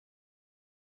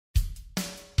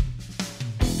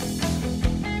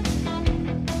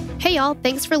Hey y'all,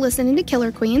 thanks for listening to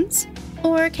Killer Queens.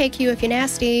 Or KQ if you're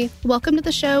nasty. Welcome to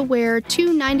the show where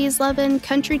two 90s loving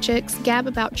country chicks gab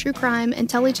about true crime and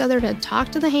tell each other to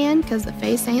talk to the hand because the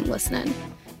face ain't listening.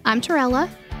 I'm Torella.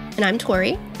 And I'm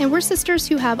Tori. And we're sisters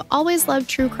who have always loved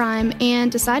true crime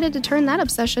and decided to turn that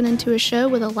obsession into a show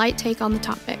with a light take on the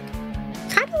topic.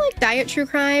 Kind of like diet true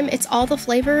crime, it's all the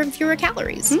flavor and fewer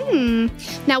calories.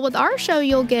 Now with our show,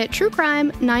 you'll get true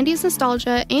crime, 90s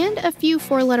nostalgia, and a few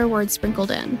four-letter words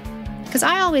sprinkled in. Because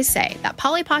I always say that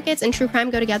Polly Pockets and true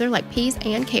crime go together like peas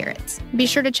and carrots. Be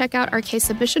sure to check out our case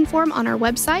submission form on our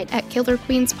website at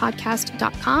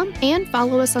killerqueenspodcast.com and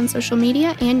follow us on social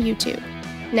media and YouTube.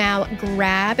 Now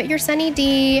grab your Sunny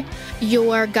D,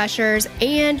 your Gushers,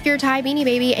 and your Thai Beanie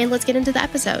Baby, and let's get into the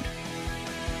episode.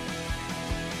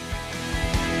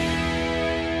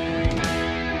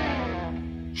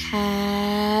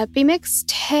 Happy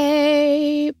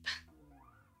mixtape.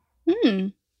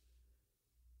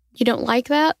 You don't like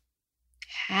that?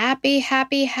 Happy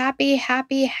mixtape.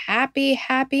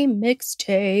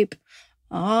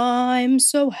 I'm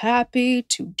so happy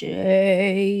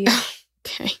today.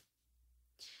 Okay.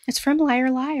 It's from Liar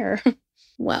Liar.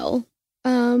 Well,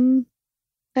 I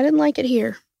didn't like it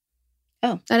here.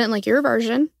 Oh. I didn't like your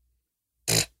version.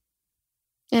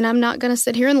 And I'm not going to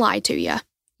sit here and lie to you.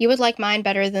 You would like mine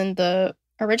better than the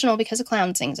original because a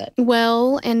clown sings it.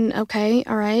 Well, and okay,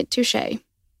 all right, touche.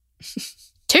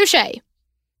 Touche.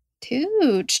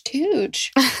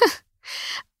 Tooch.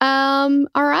 All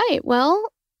right,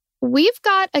 well, we've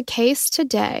got a case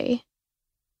today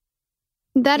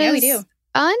that is we do.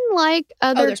 Unlike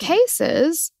other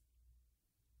cases.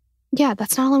 Yeah,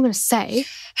 that's not all I'm going to say.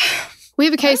 We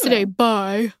have a case today.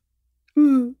 Bye.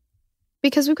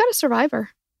 Because we've got a survivor.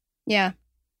 Yeah.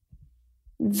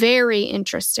 Very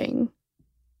interesting.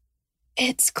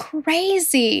 It's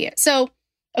crazy. So,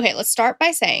 okay, let's start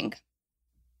by saying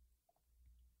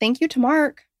thank you to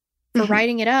Mark for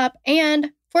writing it up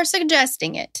and for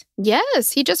suggesting it.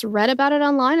 Yes, he just read about it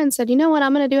online and said, you know what,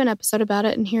 I'm going to do an episode about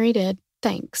it. And here he did.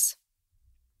 Thanks.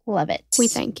 Love it. We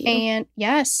thank you. And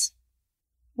yes,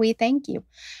 we thank you.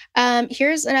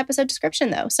 Here's an episode description,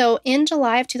 though. So in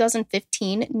July of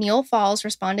 2015, Neil Falls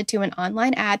responded to an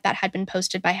online ad that had been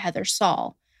posted by Heather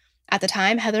Saul. At the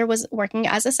time, Heather was working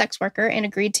as a sex worker and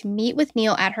agreed to meet with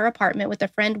Neil at her apartment with a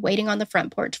friend waiting on the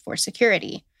front porch for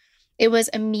security. It was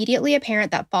immediately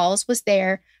apparent that Falls was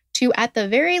there to, at the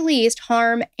very least,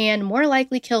 harm and more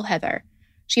likely kill Heather.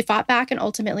 She fought back and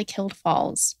ultimately killed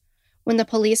Falls. When the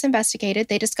police investigated,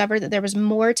 they discovered that there was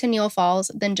more to Neil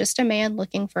Falls than just a man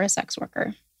looking for a sex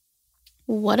worker.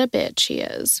 What a bitch he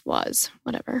was.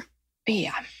 Whatever.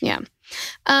 Yeah.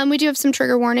 We do have some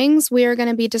trigger warnings. We are going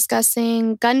to be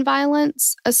discussing gun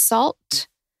violence, assault,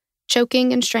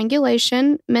 choking and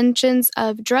strangulation, mentions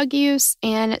of drug use,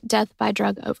 and death by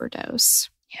drug overdose.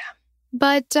 Yeah.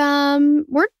 But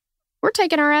we're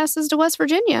taking our asses to West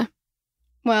Virginia.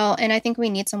 Well, and I think we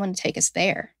need someone to take us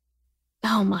there.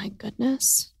 Oh, my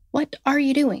goodness. What are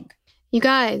you doing? You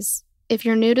guys, if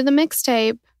you're new to the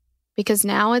mixtape, because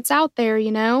now it's out there,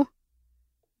 you know.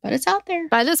 But it's out there.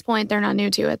 By this point, they're not new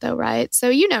to it, though, right? So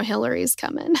you know Hillary's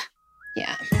coming.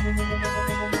 Yeah.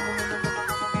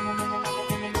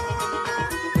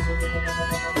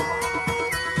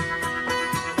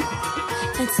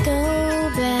 Let's go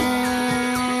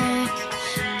back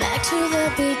to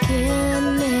the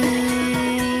beginning,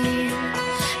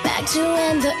 back to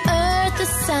when the earth, the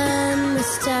sun, the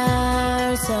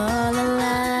stars all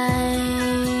aligned.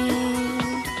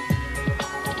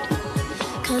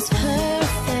 'Cause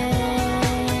perfect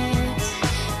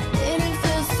didn't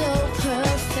feel so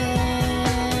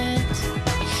perfect.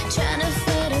 Trying to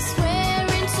fit a square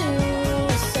into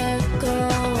a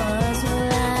circle was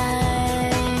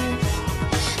life.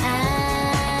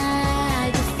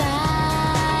 I defy.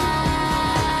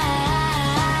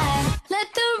 Let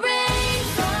the rain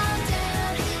fall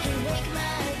down and wake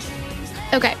my dreams.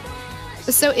 Okay,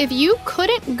 so if you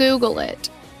couldn't Google it,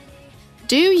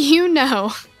 do you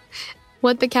know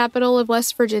what the capital of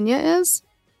West Virginia is?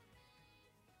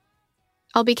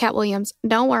 I'll be Cat Williams.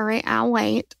 Don't worry, I'll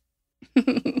wait.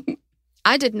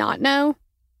 I did not know.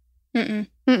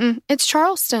 It's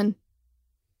Charleston.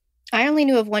 I only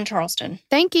knew of one Charleston.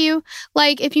 Thank you.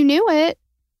 Like, if you knew it,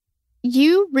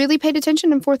 you really paid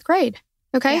attention in 4th grade.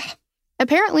 Okay? Yeah.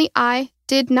 Apparently, I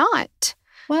did not.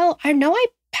 Well, I know I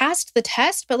passed the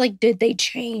test, but like, did they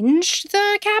change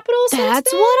the capital since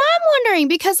That's then? what I'm wondering,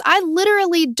 because I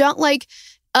literally don't like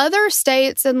other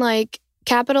states and like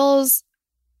capitals.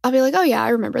 I'll be like, oh yeah, I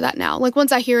remember that now. Like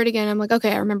once I hear it again, I'm like,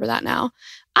 okay, I remember that now.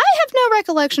 I have no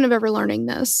recollection of ever learning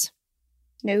this.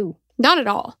 No. Not at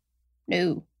all.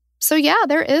 No. So yeah,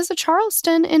 there is a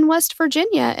Charleston in West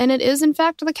Virginia, and it is in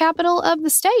fact the capital of the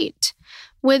state.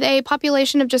 With a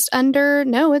population of just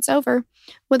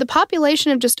With a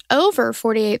population of just over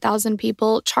 48,000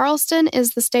 people, Charleston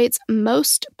is the state's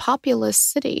most populous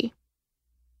city.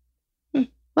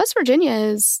 West Virginia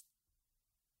is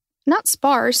not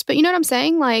sparse, but you know what I'm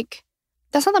saying? Like,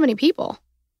 that's not that many people.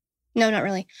 No, not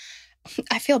really.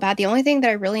 I feel bad. The only thing that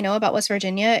I really know about West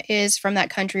Virginia is from that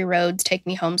Country Roads Take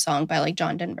Me Home song by like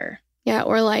John Denver. Yeah,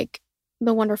 or like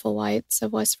The Wonderful Whites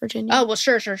of West Virginia. Oh, well,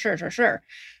 sure.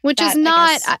 Which That, is not,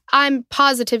 I guess- I'm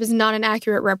positive, is not an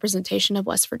accurate representation of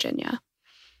West Virginia.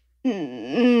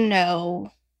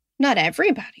 No, not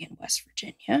everybody in West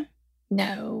Virginia.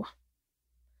 No.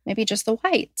 Maybe just the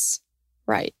whites.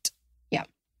 Right. Yeah.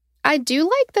 I do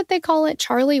like that they call it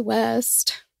Charlie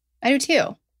West. I do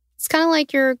too. It's kind of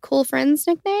like your cool friend's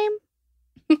nickname.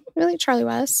 Really, Charlie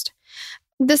West.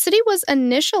 The city was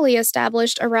initially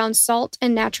established around salt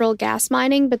and natural gas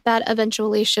mining, but that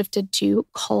eventually shifted to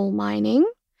coal mining.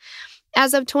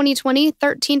 As of 2020,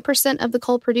 13% of the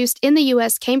coal produced in the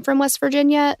U.S. came from West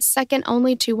Virginia, second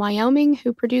only to Wyoming,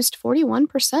 who produced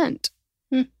 41%.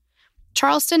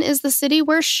 Charleston is the city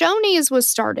where Shoney's was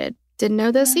started. Didn't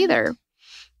know this either.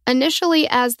 Initially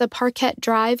as the Parquet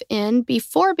Drive-In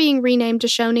before being renamed to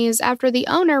Shoney's after the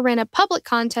owner ran a public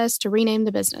contest to rename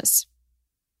the business.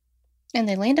 And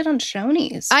they landed on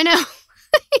Shoney's. I know.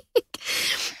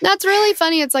 That's really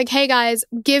funny. It's like, hey guys,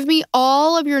 give me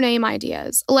all of your name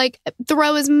ideas. Like,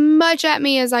 throw as much at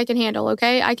me as I can handle,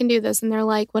 okay? I can do this. And they're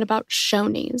like, what about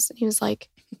Shoney's? And he was like,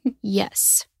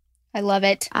 yes. I love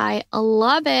it. I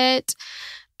love it.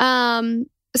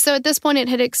 So at this point, it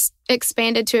had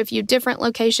expanded to a few different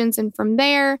locations. And from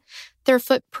there, their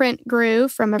footprint grew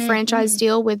from a franchise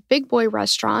deal with Big Boy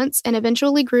Restaurants and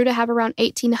eventually grew to have around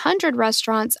 1,800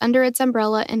 restaurants under its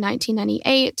umbrella in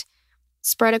 1998,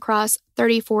 spread across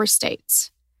 34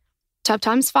 states. Tough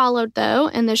times followed, though,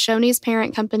 and the Shoney's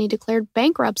parent company declared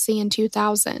bankruptcy in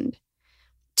 2000.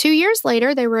 2 years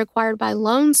later, they were acquired by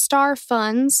Lone Star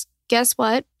Funds. Guess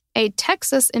what? A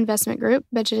Texas investment group.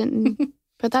 Bet you didn't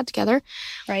put that together.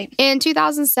 Right. In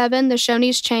 2007, the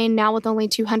Shoney's chain, now with only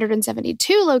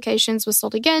 272 locations, was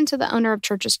sold again to the owner of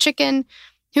Church's Chicken,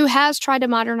 who has tried to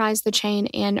modernize the chain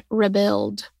and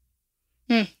rebuild.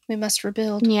 We must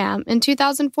rebuild. Yeah. In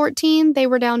 2014, they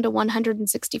were down to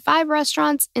 165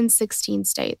 restaurants in 16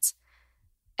 states.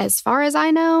 As far as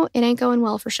I know, it ain't going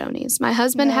well for Shoney's. My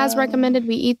husband has recommended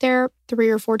we eat there 3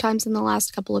 or 4 times in the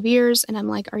last couple of years, and I'm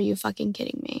like, are you fucking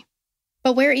kidding me?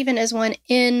 But where even is one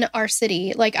in our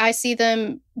city? Like, I see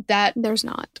them that... There's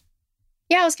not.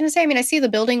 Yeah, I was going to say, I mean, I see the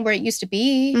building where it used to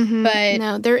be, but...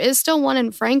 No, there is still one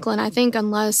in Franklin, I think,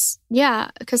 unless...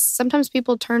 Yeah, because sometimes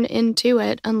people turn into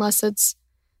it unless it's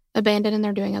abandoned and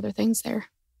they're doing other things there.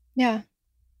 Yeah.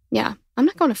 Yeah. I'm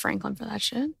not going to Franklin for that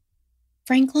shit.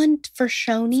 Franklin for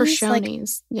Shoney's? For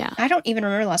Shoney's, yeah. I don't even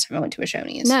remember the last time I went to a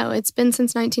Shoney's. No, it's been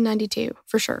since 1992,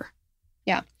 for sure.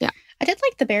 Yeah. Yeah. I did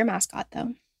like the bear mascot,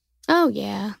 though. Oh,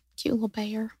 yeah. Cute little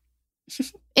bear.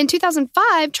 In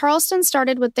 2005, Charleston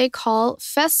started what they call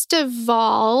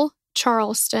Festival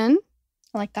Charleston.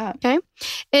 I like that. Okay.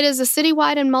 It is a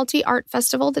citywide and multi-art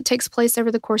festival that takes place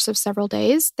over the course of several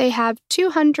days. They have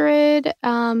 200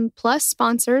 plus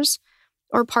sponsors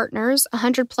or partners,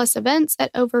 100 plus events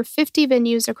at over 50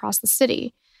 venues across the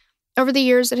city. Over the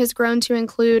years, it has grown to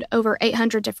include over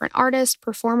 800 different artists,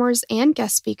 performers, and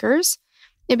guest speakers.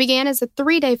 It began as a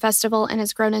 3-day festival and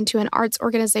has grown into an arts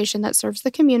organization that serves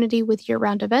the community with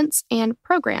year-round events and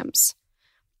programs.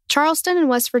 Charleston and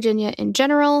West Virginia in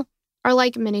general are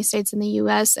like many states in the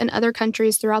U.S. and other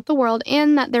countries throughout the world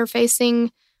in that they're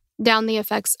facing down the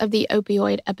effects of the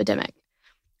opioid epidemic.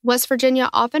 West Virginia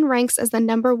often ranks as the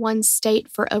 #1 state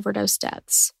for overdose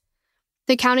deaths.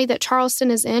 The county that Charleston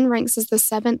is in ranks as the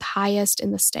 7th highest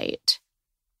in the state.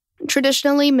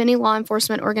 Traditionally, many law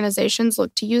enforcement organizations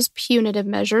look to use punitive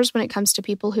measures when it comes to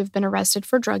people who've been arrested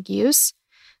for drug use.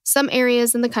 Some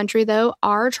areas in the country, though,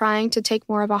 are trying to take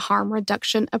more of a harm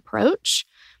reduction approach.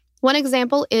 One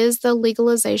example is the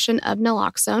legalization of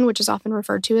naloxone, which is often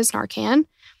referred to as Narcan.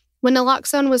 When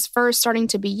naloxone was first starting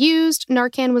to be used,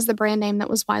 Narcan was the brand name that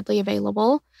was widely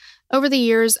available. Over the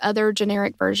years, other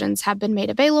generic versions have been made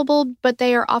available, but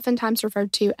they are oftentimes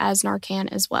referred to as Narcan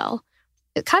as well.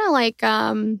 It's kind of like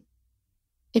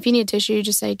if you need a tissue, you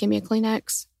just say, give me a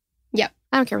Kleenex. Yeah.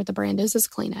 I don't care what the brand is, it's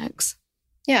Kleenex.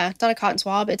 Yeah, it's not a cotton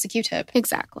swab, it's a Q-tip.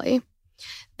 Exactly.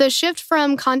 The shift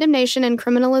from condemnation and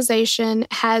criminalization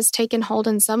has taken hold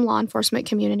in some law enforcement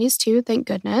communities too, thank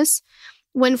goodness.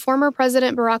 When former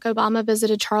President Barack Obama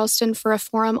visited Charleston for a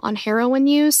forum on heroin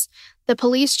use, The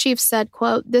police chief said,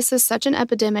 quote, "This is such an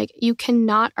epidemic. You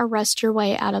cannot arrest your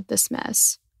way out of this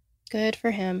mess." Good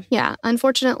for him. Yeah,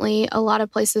 unfortunately, a lot of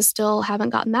places still haven't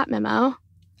gotten that memo.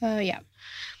 Yeah.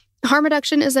 Harm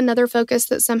reduction is another focus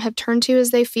that some have turned to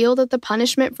as they feel that the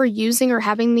punishment for using or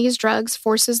having these drugs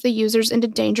forces the users into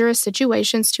dangerous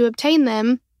situations to obtain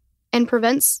them and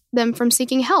prevents them from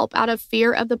seeking help out of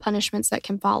fear of the punishments that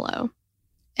can follow.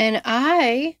 And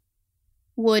I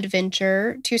would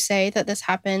venture to say that this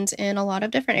happens in a lot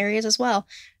of different areas as well,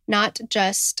 not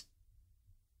just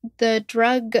the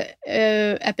drug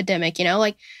epidemic,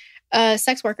 like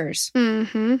sex workers.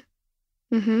 Mm-hmm.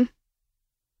 Mm-hmm.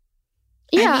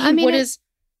 Yeah, I mean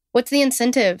what's the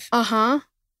incentive? Uh-huh.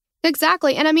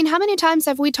 Exactly. And I mean, how many times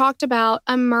have we talked about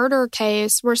a murder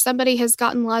case where somebody has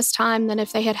gotten less time than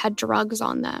if they had had drugs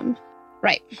on them?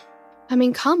 Right. I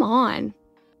mean, come on.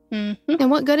 Mm-hmm.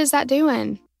 And what good is that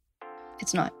doing?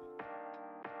 It's not.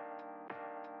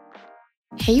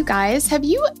 Hey, you guys, have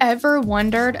you ever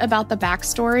wondered about the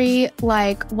backstory,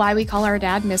 like why we call our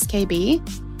dad Miss KB?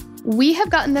 We have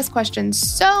gotten this question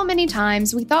so many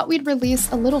times, we thought we'd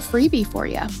release a little freebie for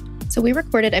you. So we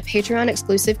recorded a Patreon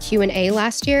exclusive Q&A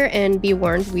last year, and be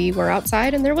warned, we were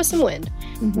outside and there was some wind,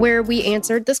 where we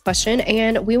answered this question,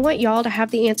 and we want y'all to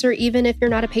have the answer even if you're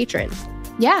not a patron.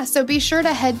 Yeah, so be sure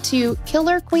to head to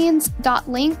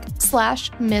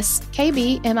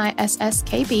killerqueens.link/misskb,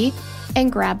 MISSKB,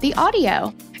 and grab the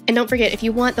audio. And don't forget, if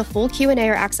you want the full Q&A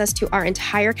or access to our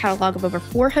entire catalog of over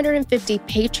 450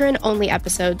 patron-only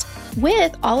episodes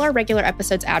with all our regular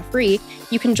episodes ad-free,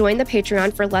 you can join the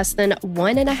Patreon for less than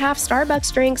 1.5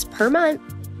 Starbucks drinks per month.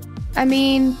 I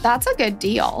mean, that's a good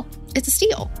deal. It's a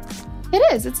steal. It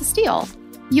is. It's a steal.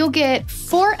 You'll get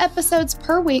 4 episodes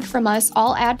per week from us,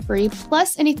 all ad-free,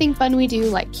 plus anything fun we do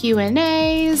like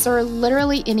Q&As or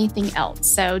literally anything else.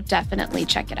 So definitely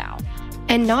check it out.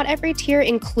 And not every tier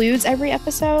includes every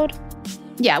episode.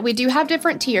 Yeah, we do have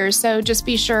different tiers, so just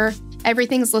be sure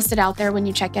everything's listed out there when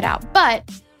you check it out.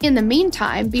 But in the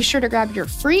meantime, be sure to grab your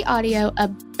free audio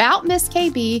about Miss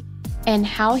KB and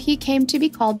how he came to be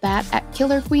called that at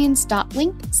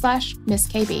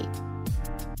killerqueens.link/misskb.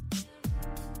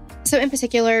 So in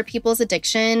particular, people's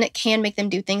addiction can make them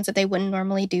do things that they wouldn't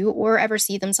normally do or ever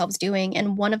see themselves doing.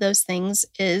 And one of those things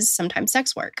is sometimes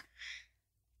sex work.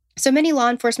 So many law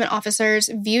enforcement officers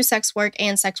view sex work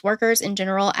and sex workers in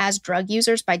general as drug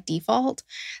users by default.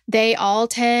 They all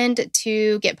tend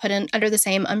to get put in under the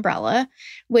same umbrella,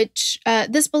 which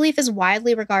this belief is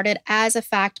widely regarded as a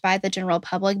fact by the general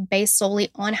public based solely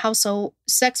on how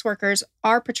sex workers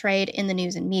are portrayed in the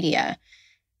news and media.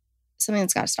 Something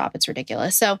that's got to stop. It's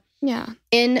ridiculous. So yeah,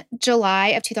 in July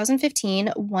of 2015,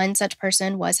 one such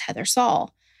person was Heather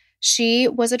Saul. She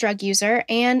was a drug user,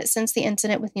 and since the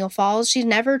incident with Neal Falls, she's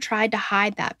never tried to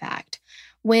hide that fact.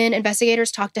 When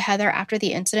investigators talked to Heather after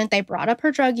the incident, they brought up her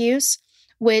drug use,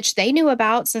 which they knew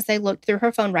about since they looked through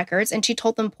her phone records, and she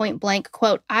told them point blank,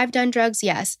 quote, "I've done drugs,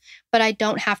 yes, but I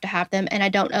don't have to have them, and I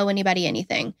don't owe anybody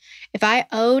anything. If I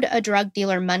owed a drug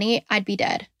dealer money, I'd be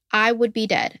dead. I would be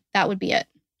dead. That would be it."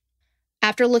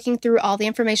 After looking through all the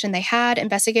information they had,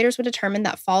 investigators would determine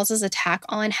that Falls' attack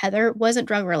on Heather wasn't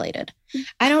drug-related.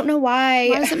 I don't know why.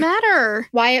 Why does it matter?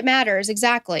 Why it matters,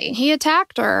 exactly. He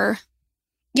attacked her.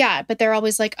 Yeah, but they're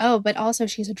always like, oh, but also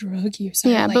she's a drug user.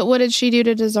 Yeah, but what did she do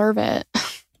to deserve it?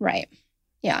 Right.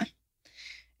 Yeah.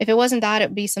 If it wasn't that, it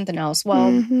would be something else.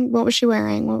 Well, what was she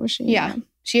wearing? What was she? Yeah.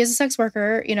 She is a sex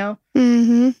worker,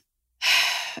 Mm-hmm.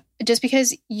 Just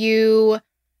because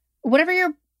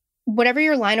whatever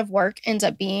your line of work ends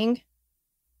up being,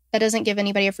 that doesn't give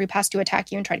anybody a free pass to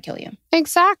attack you and try to kill you.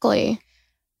 Exactly.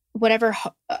 Whatever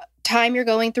time you're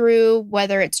going through,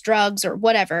 whether it's drugs or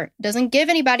whatever, doesn't give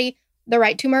anybody the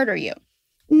right to murder you.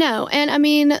 No. And I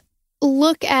mean,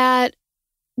 look at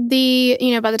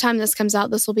by the time this comes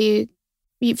out, this will be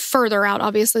further out,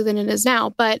 obviously, than it is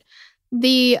now. But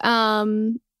the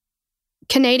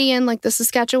Canadian, like the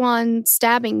Saskatchewan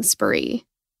stabbing spree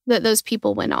that those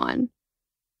people went on.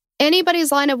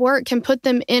 Anybody's line of work can put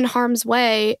them in harm's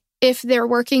way if they're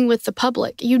working with the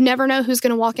public. You never know who's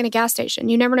going to walk in a gas station.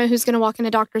 You never know who's going to walk in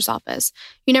a doctor's office.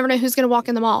 You never know who's going to walk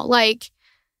in the mall.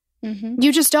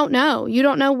 You just don't know. You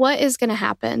don't know what is going to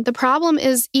happen. The problem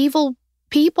is evil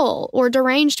people or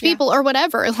deranged people or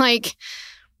whatever.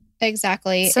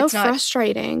 Exactly. It's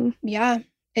frustrating. Yeah,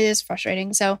 it is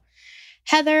frustrating. So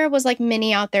Heather was like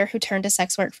many out there who turned to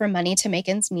sex work for money to make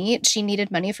ends meet. She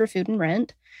needed money for food and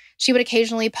rent. She would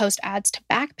occasionally post ads to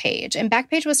Backpage, and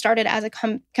Backpage was started as a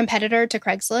competitor to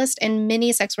Craigslist, and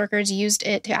many sex workers used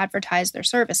it to advertise their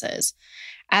services.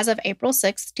 As of April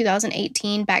 6,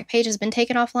 2018, Backpage has been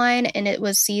taken offline, and it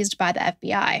was seized by the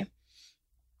FBI.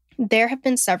 There have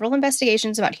been several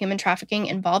investigations about human trafficking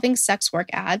involving sex work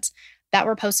ads that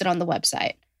were posted on the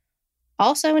website.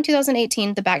 Also in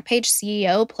 2018, the Backpage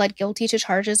CEO pled guilty to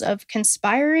charges of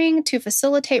conspiring to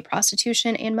facilitate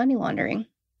prostitution and money laundering.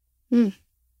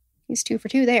 He's 2 for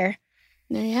 2 there.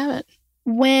 There you have it.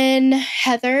 When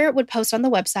Heather would post on the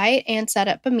website and set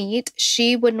up a meet,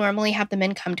 she would normally have the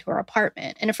men come to her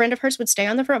apartment, and a friend of hers would stay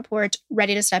on the front porch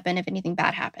ready to step in if anything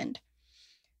bad happened.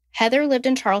 Heather lived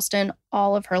in Charleston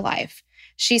all of her life.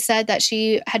 She said that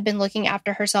she had been looking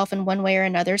after herself in one way or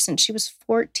another since she was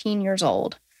 14 years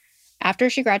old.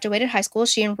 After she graduated high school,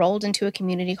 she enrolled into a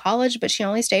community college, but she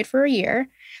only stayed for a year.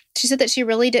 She said that she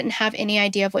really didn't have any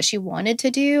idea of what she wanted to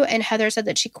do, and Heather said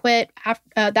that she quit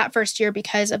that first year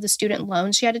because of the student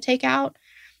loans she had to take out.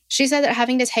 She said that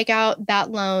having to take out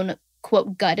that loan,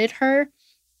 quote, gutted her.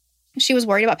 She was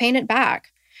worried about paying it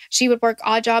back. She would work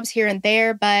odd jobs here and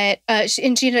there, but she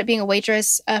ended up being a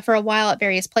waitress for a while at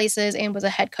various places and was a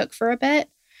head cook for a bit.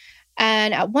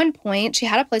 And at one point, she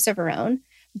had a place of her own,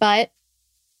 but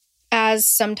as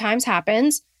sometimes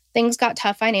happens, things got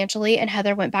tough financially, and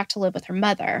Heather went back to live with her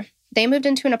mother. They moved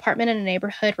into an apartment in a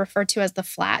neighborhood referred to as the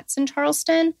Flats in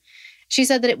Charleston. She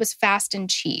said that it was fast and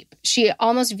cheap. She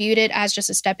almost viewed it as just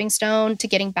a stepping stone to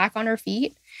getting back on her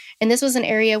feet. And this was an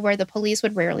area where the police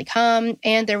would rarely come,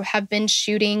 and there have been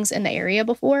shootings in the area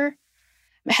before.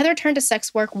 Heather turned to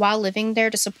sex work while living there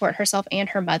to support herself and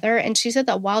her mother, and she said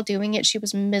that while doing it, she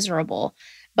was miserable.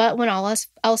 But when all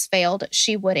else failed,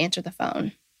 she would answer the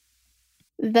phone.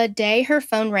 The day her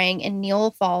phone rang and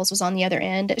Neil Falls was on the other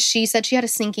end, she said she had a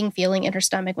sinking feeling in her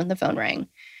stomach when the phone rang.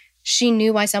 She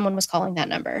knew why someone was calling that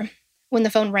number. When the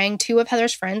phone rang, 2 of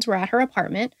Heather's friends were at her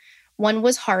apartment. One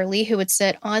was Harley, who would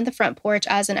sit on the front porch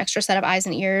as an extra set of eyes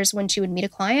and ears when she would meet a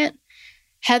client.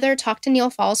 Heather talked to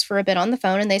Neil Falls for a bit on the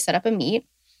phone, and they set up a meet.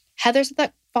 Heather said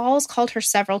that Falls called her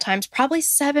several times, probably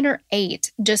 7 or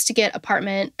 8, just to get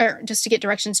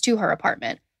directions to her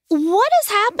apartment. What is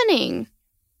happening?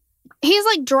 He's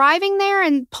like driving there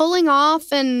and pulling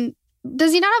off, and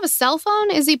does he not have a cell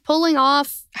phone? Is he pulling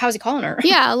off? How's he calling her?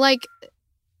 Yeah, like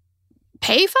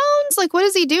payphones? Like, what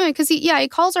is he doing? Because he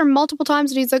calls her multiple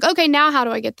times, and he's like, okay, now how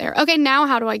do I get there? Okay, now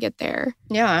how do I get there?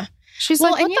 Yeah. She's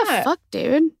like, what the fuck,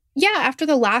 dude? Yeah, after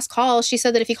the last call, she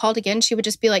said that if he called again, she would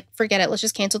just be like, forget it, let's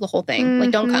just cancel the whole thing. Like,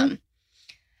 don't come.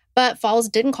 But Falls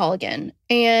didn't call again.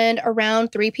 And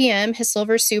around 3 p.m., his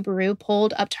silver Subaru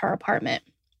pulled up to her apartment.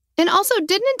 And also,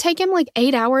 didn't it take him like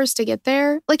 8 hours to get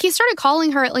there? Like, he started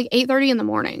calling her at like 8:30 in the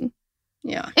morning.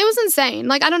 Yeah. It was insane.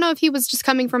 Like, I don't know if he was just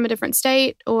coming from a different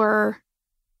state or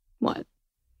what.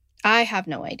 I have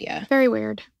no idea. Very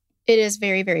weird. It is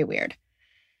very, very weird.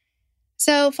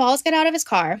 So Falls got out of his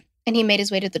car, and he made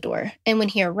his way to the door. And when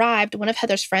he arrived, one of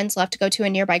Heather's friends left to go to a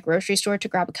nearby grocery store to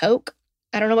grab a Coke.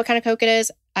 I don't know what kind of Coke it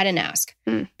is. I didn't ask.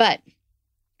 But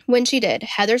when she did,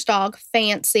 Heather's dog,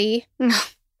 Fancy...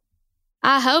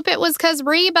 I hope it was because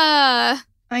Reba.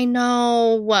 I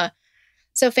know.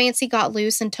 So Fancy got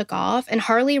loose and took off, and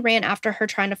Harley ran after her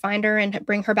trying to find her and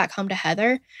bring her back home to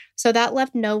Heather. So that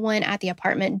left no one at the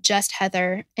apartment, just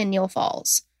Heather and Neil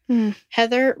Falls.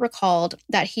 Heather recalled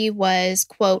that he was,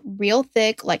 quote, real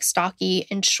thick, like stocky,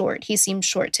 and short. He seemed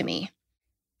short to me.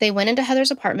 They went into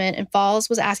Heather's apartment, and Falls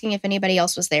was asking if anybody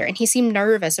else was there, and he seemed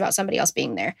nervous about somebody else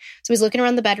being there. So he's looking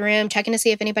around the bedroom, checking to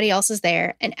see if anybody else is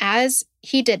there. And as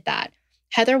he did that,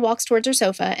 Heather walks towards her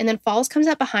sofa, and then Falls comes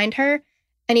up behind her,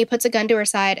 and he puts a gun to her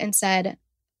side and said,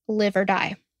 live or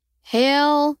die.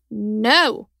 Hell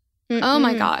no. Oh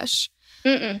my gosh.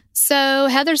 So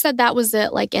Heather said that was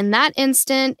it. Like, in that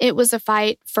instant, it was a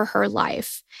fight for her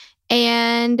life.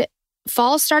 And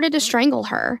Falls started to strangle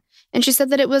her. And she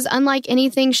said that it was unlike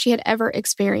anything she had ever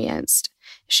experienced.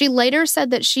 She later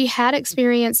said that she had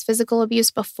experienced physical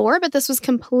abuse before, but this was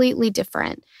completely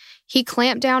different. He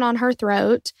clamped down on her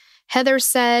throat. Heather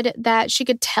said that she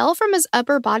could tell from his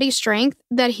upper body strength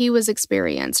that he was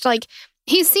experienced. Like,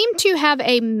 he seemed to have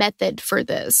a method for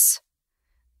this.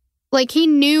 Like, he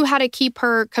knew how to keep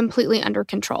her completely under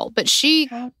control, but she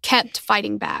kept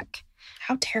fighting back.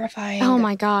 How terrifying. Oh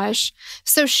my gosh.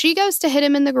 So she goes to hit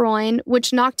him in the groin,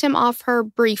 which knocked him off her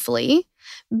briefly,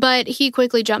 but he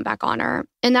quickly jumped back on her.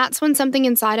 And that's when something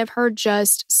inside of her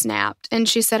just snapped. And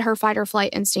she said her fight or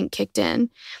flight instinct kicked in.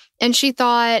 And she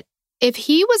thought, if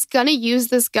he was going to use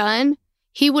this gun,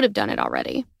 he would have done it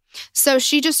already. So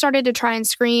she just started to try and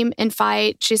scream and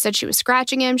fight. She said she was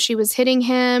scratching him. She was hitting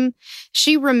him.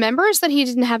 She remembers that he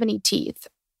didn't have any teeth.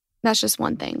 That's just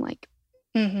one thing. Like,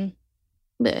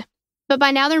 bleh. But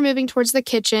by now they're moving towards the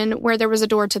kitchen where there was a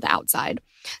door to the outside.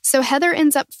 So Heather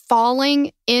ends up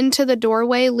falling into the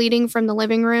doorway leading from the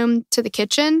living room to the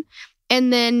kitchen.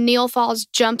 And then Neil Falls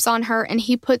jumps on her and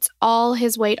he puts all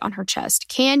his weight on her chest.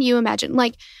 Can you imagine?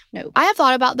 Like, No. I have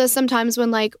thought about this sometimes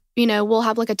when, like, you know, we'll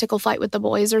have like a tickle fight with the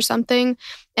boys or something.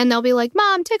 And they'll be like,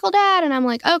 Mom, tickle Dad. And I'm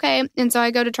like, okay. And so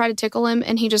I go to try to tickle him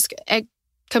and he just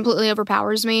completely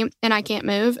overpowers me and I can't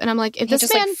move. And I'm like, if He this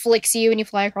just man... like flicks you and you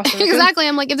fly across the room. Exactly.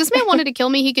 I'm like, if this man wanted to kill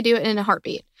me, he could do it in a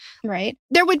heartbeat. Right.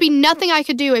 There would be nothing I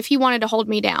could do if he wanted to hold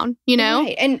me down, you know?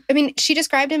 Right. And I mean, she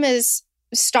described him as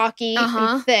stocky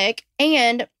and thick.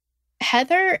 And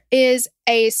Heather is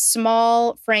a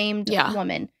small framed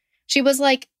woman. She was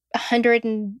like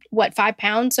 5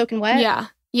 pounds soaking wet. Yeah.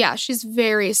 Yeah. She's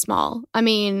very small. I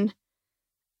mean,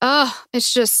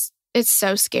 it's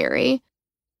so scary.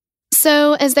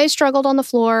 So as they struggled on the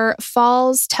floor,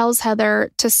 Falls tells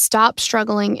Heather to stop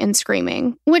struggling and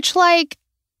screaming, which, like,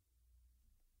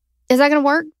 is that going to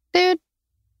work, dude?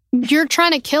 You're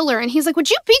trying to kill her. And he's like, would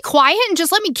you be quiet and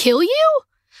just let me kill you?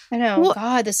 I know. Well,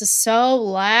 God, this is so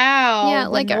loud. Yeah,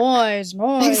 like noise.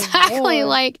 Exactly. Noise.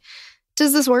 Like,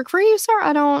 does this work for you, sir?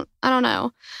 I don't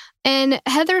know. And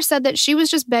Heather said that she was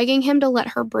just begging him to let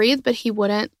her breathe, but he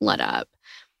wouldn't let up.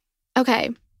 Okay.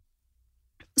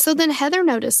 So then Heather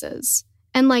notices,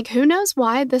 and like, who knows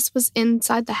why this was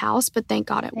inside the house, but thank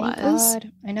God it was.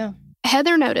 God, I know.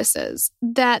 Heather notices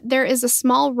that there is a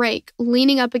small rake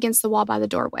leaning up against the wall by the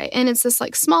doorway. And it's this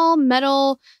like small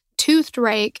metal toothed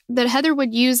rake that Heather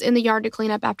would use in the yard to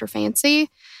clean up after Fancy. It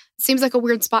seems like a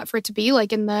weird spot for it to be,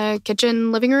 like in the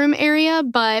kitchen living room area.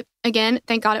 But again,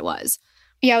 thank God it was.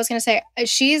 Yeah, I was going to say,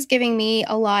 she's giving me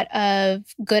a lot of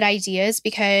good ideas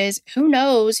because who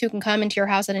knows who can come into your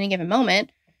house at any given moment.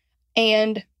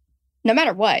 And no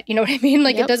matter what, you know what I mean?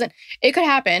 Like, it could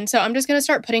happen. So I'm just going to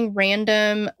start putting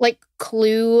random, like,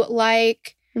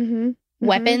 clue-like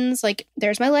weapons. Like,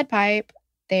 there's my lead pipe.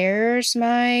 There's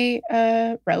my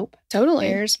rope. Totally.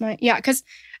 There's my,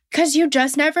 because you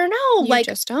just never know. You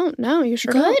just don't know. You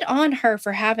sure don't. Good on her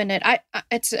for having it.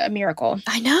 It's a miracle.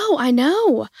 I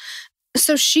know.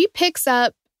 So she picks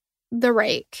up the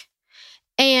rake.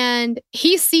 And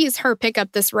he sees her pick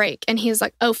up this rake and he's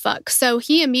like, oh, fuck. So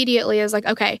he immediately is like,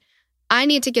 okay, I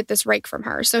need to get this rake from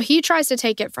her. So he tries to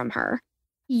take it from her,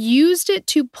 used it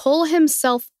to pull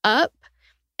himself up,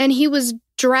 and he was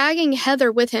dragging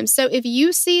Heather with him. So if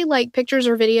you see like pictures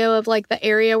or video of like the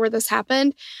area where this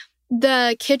happened,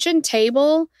 the kitchen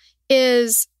table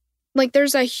is like,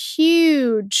 there's a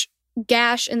huge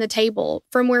gash in the table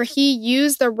from where he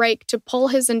used the rake to pull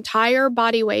his entire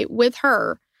body weight with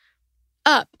her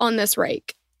up on this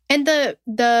rake. And the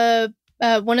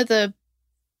one of the,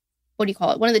 what do you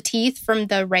call it? One of the teeth from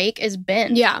the rake is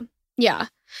bent. Yeah.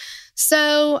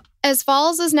 So as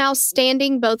Falls is now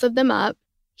standing both of them up,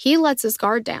 he lets his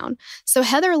guard down. So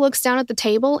Heather looks down at the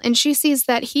table and she sees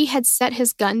that he had set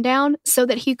his gun down so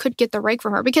that he could get the rake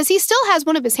from her because he still has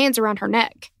one of his hands around her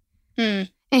neck. And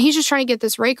he's just trying to get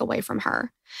this rake away from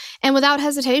her. And without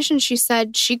hesitation, she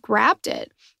said she grabbed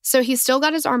it. So he's still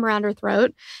got his arm around her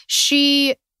throat.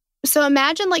 So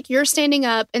imagine like you're standing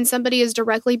up and somebody is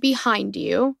directly behind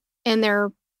you and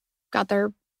they're got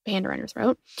their hand around your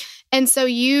throat. And so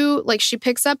she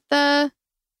picks up the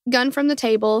gun from the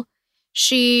table.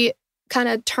 She kind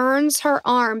of turns her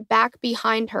arm back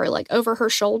behind her, like over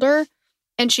her shoulder,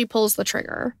 and she pulls the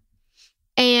trigger.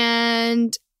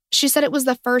 And she said it was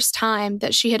the first time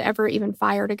that she had ever even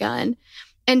fired a gun.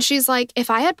 And she's like, if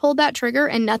I had pulled that trigger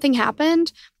and nothing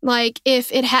happened, like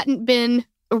if it hadn't been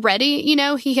ready, you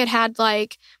know, he had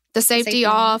like the safety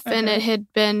off and it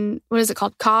had been, what is it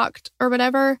called? Cocked or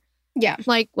whatever. Yeah.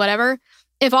 Like whatever.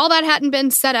 If all that hadn't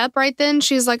been set up right then,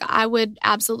 she's like, I would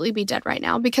absolutely be dead right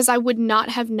now because I would not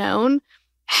have known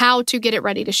how to get it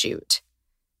ready to shoot.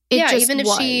 Even if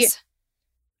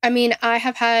I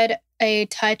have had a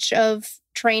touch of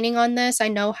training on this. I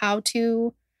know how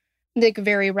to, like,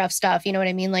 very rough stuff, you know what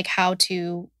I mean? Like how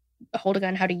to hold a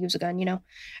gun, how to use a gun, you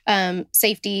know,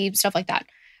 safety, stuff like that.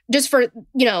 Just for,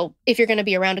 you know, if you're going to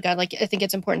be around a gun, like I think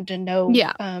it's important to know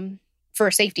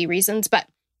for safety reasons. But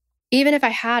even if I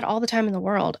had all the time in the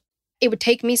world, it would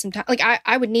take me some time. Like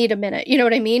I would need a minute, you know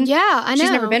what I mean? Yeah, I know.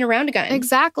 She's never been around a gun.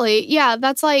 Exactly. Yeah,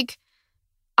 that's like,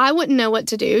 I wouldn't know what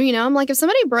to do, you know? I'm like, if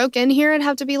somebody broke in here, I'd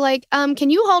have to be like, can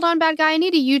you hold on, bad guy? I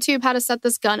need to YouTube how to set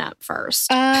this gun up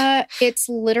first. It's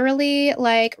literally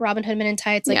like Robin Hood Men in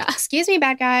Tights. Like, excuse me,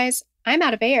 bad guys, I'm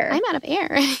out of air.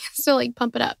 So like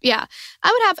pump it up. Yeah.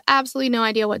 I would have absolutely no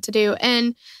idea what to do.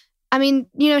 And I mean,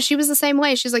 you know, she was the same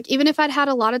way. She's like, even if I'd had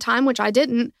a lot of time, which I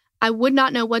didn't, I would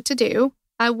not know what to do.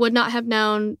 I would not have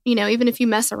known, you know, even if you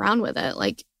mess around with it,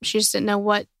 like she just didn't know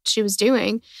what she was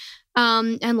doing.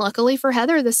 And luckily for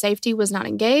Heather, the safety was not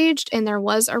engaged and there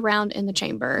was a round in the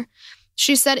chamber.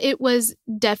 She said it was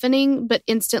deafening, but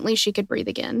instantly she could breathe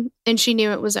again, and she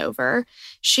knew it was over.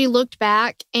 She looked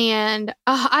back, and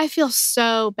I feel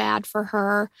so bad for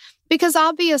her because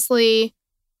obviously,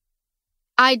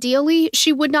 ideally,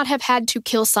 she would not have had to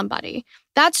kill somebody.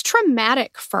 That's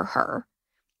traumatic for her.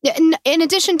 In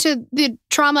addition to the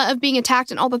trauma of being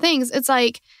attacked and all the things, it's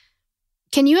like,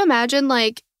 can you imagine,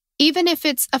 like, even if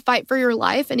it's a fight for your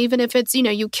life and even if it's,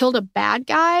 you killed a bad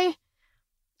guy,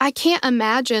 I can't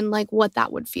imagine, like, what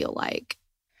that would feel like.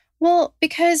 Well,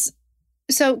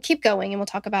 so keep going and we'll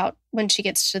talk about when she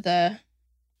gets to the...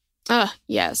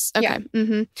 Yes. Okay. Yeah.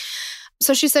 Mm-hmm.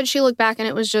 So she said she looked back and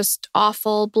it was just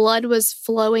awful. Blood was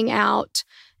flowing out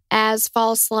as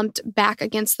Falls slumped back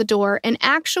against the door. And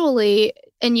actually,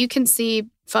 and you can see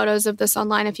photos of this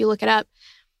online if you look it up.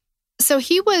 So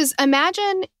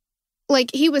imagine,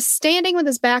 like, he was standing with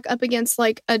his back up against,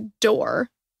 like, a door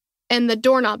and the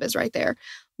doorknob is right there.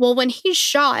 Well, when he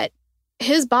shot,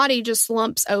 his body just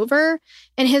slumps over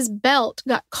and his belt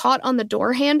got caught on the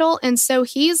door handle. And so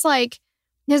he's like,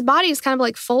 his body is kind of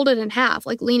like folded in half,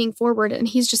 like leaning forward, and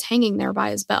he's just hanging there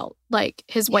by his belt, like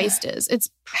his waist is. It's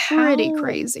pretty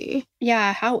crazy.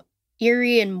 Yeah, how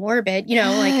eerie and morbid,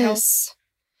 Yes.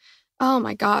 Oh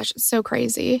my gosh, it's so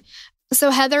crazy. So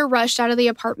Heather rushed out of the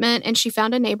apartment and she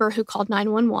found a neighbor who called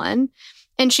 911.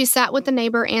 And she sat with the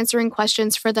neighbor answering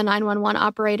questions for the 911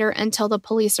 operator until the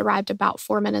police arrived about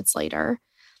 4 minutes later.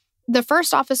 The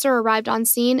first officer arrived on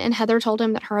scene and Heather told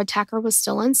him that her attacker was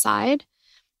still inside.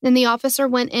 Then the officer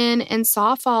went in and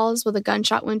saw Falls with a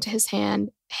gunshot wound to his head.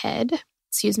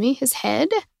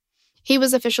 He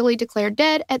was officially declared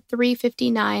dead at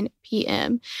 3:59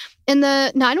 p.m. And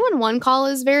the 911 call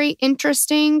is very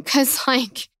interesting because,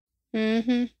 like,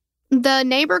 the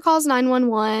neighbor calls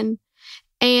 911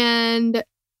 and,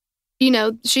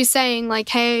 she's saying, like,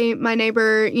 hey, my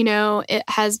neighbor, it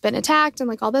has been attacked and,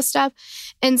 like, all this stuff.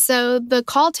 And so the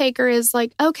call taker is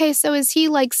like, okay, so is he,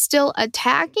 like, still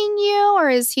attacking you? Or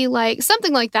is he, like,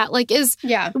 something like that? Like,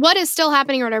 what is still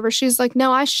happening or whatever? She's like,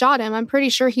 no, I shot him. I'm pretty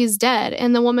sure he's dead.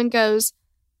 And the woman goes,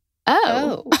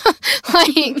 oh.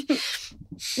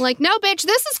 Like, no, bitch,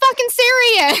 this is fucking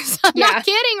serious. I'm not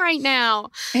kidding right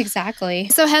now. Exactly.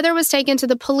 So Heather was taken to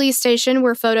the police station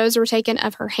where photos were taken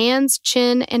of her hands,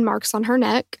 chin, and marks on her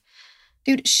neck.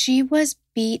 Dude, she was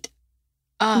beat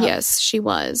up. Yes, she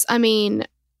was. I mean,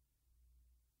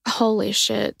 holy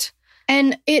shit.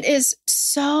 And it is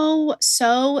so,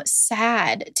 so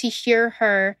sad to hear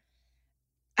her,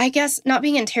 I guess, not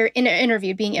being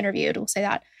interviewed, being interviewed, we'll say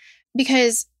that,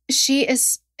 because she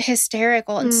is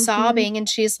hysterical and sobbing, and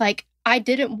she's like, I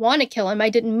didn't want to kill him. I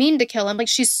didn't mean to kill him. Like,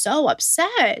 she's so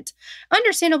upset.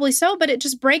 Understandably so, but it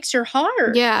just breaks your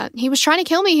heart. Yeah, he was trying to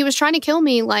kill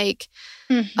me. Like,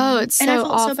 oh, it's so awful. And I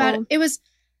felt so bad. It was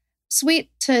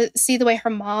sweet to see the way her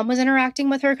mom was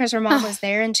interacting with her because her mom was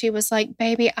there, and she was like,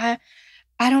 baby, I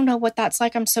don't know what that's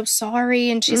like. I'm so sorry.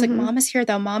 And she's like, Mama's here,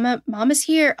 though. Mama's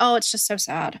here. Oh, it's just so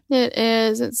sad. It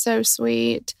is. It's so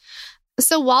sweet.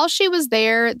 So while she was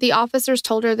there, the officers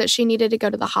told her that she needed to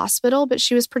go to the hospital, but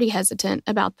she was pretty hesitant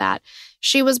about that.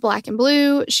 She was black and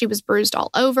blue. She was bruised all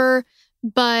over,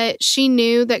 but she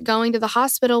knew that going to the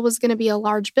hospital was going to be a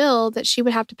large bill that she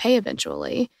would have to pay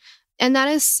eventually. And that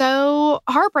is so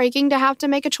heartbreaking to have to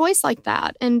make a choice like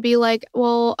that and be like,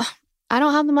 well, I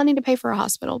don't have the money to pay for a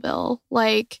hospital bill.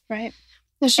 Like, right.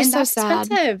 It's just so sad.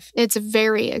 Expensive. It's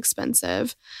very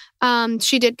expensive.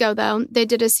 She did go, though. They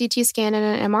did a CT scan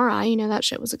and an MRI. You know, that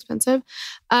shit was expensive.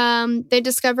 They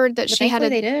discovered that she had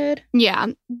they did. Yeah.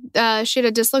 She had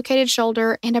a dislocated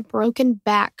shoulder and a broken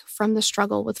back from the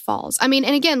struggle with Falls. I mean,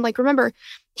 and again, like, remember,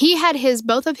 he had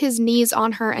both of his knees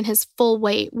on her and his full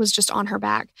weight was just on her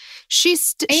back. She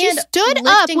stood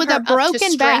up with a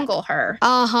broken back. Strangle her.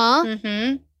 Uh-huh.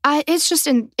 Mm-hmm. It's just,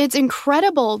 it's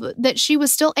incredible that she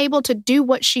was still able to do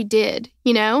what she did,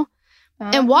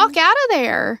 and walk out of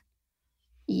there.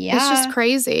 Yeah. It's just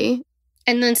crazy.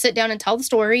 And then sit down and tell the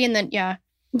story and then, yeah.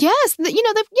 Yes. They've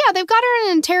got her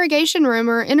in an interrogation room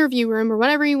or interview room or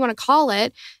whatever you want to call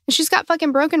it. And she's got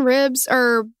fucking broken ribs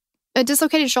or a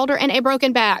dislocated shoulder and a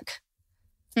broken back.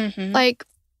 Mm-hmm. Like,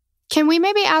 can we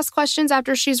maybe ask questions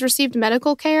after she's received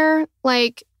medical care?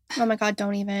 Like, oh my God,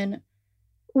 don't even.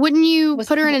 Wouldn't you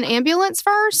put her in an ambulance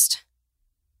first?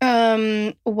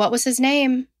 What was his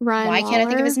name? Ryan Why Waller? can't I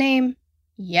think of his name?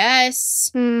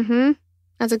 Yes. Mm-hmm.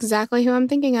 That's exactly who I'm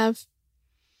thinking of.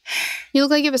 You look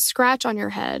like you have a scratch on your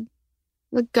head.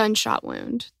 A gunshot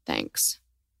wound. Thanks.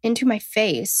 Into my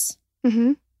face.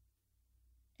 Mm-hmm.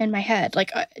 And my head.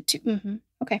 Like,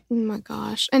 okay. Oh my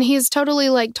gosh. And he's totally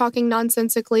like talking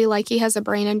nonsensically like he has a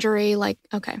brain injury. Like,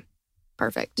 okay.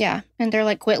 Perfect. Yeah. And they're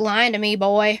like, quit lying to me,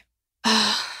 boy.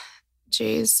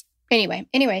 Jeez. Anyway.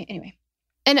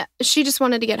 And she just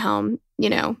wanted to get home,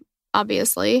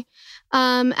 obviously.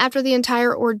 After the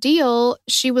entire ordeal,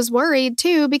 she was worried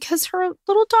too because her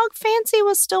little dog Fancy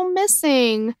was still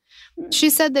missing. She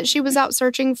said that she was out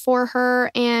searching for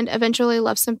her and eventually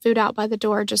left some food out by the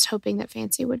door, just hoping that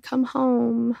Fancy would come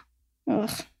home.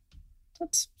 Ugh,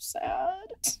 that's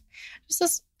sad.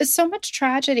 It's so much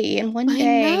tragedy in one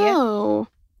day. I know.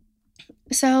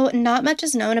 So not much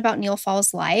is known about Neil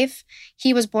Falls' life.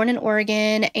 He was born in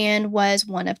Oregon and was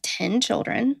one of 10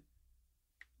 children.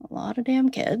 A lot of damn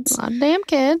kids.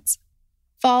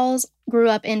 Falls grew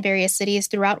up in various cities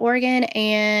throughout Oregon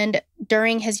and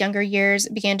during his younger years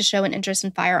began to show an interest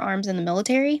in firearms and the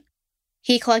military.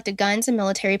 He collected guns and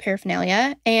military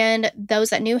paraphernalia, and those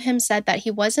that knew him said that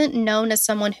he wasn't known as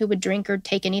someone who would drink or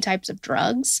take any types of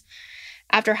drugs.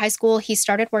 After high school, he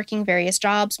started working various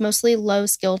jobs, mostly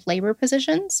low-skilled labor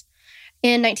positions.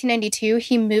 In 1992,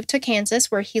 he moved to Kansas,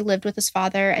 where he lived with his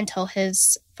father until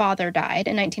his father died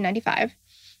in 1995.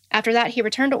 After that, he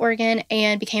returned to Oregon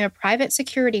and became a private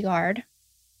security guard.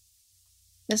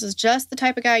 This is just the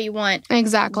type of guy you want.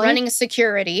 Exactly. Running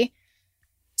security.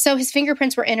 So his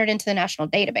fingerprints were entered into the national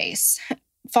database.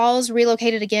 Falls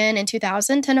relocated again in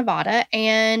 2000 to Nevada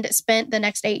and spent the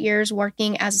next 8 years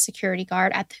working as a security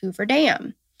guard at the Hoover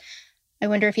Dam. I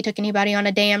wonder if he took anybody on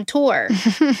a dam tour.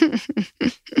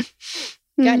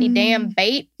 Got any damn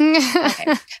bait?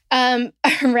 Okay.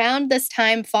 Around this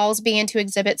time, Falls began to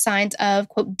exhibit signs of,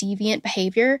 quote, deviant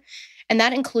behavior, and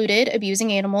that included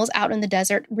abusing animals out in the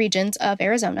desert regions of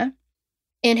Arizona.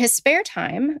 In his spare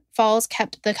time, Falls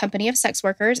kept the company of sex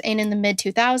workers and in the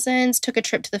mid-2000s took a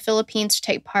trip to the Philippines to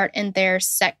take part in their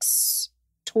sex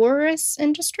tourist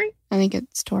industry. I think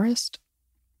it's tourist.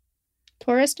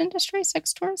 Tourist industry?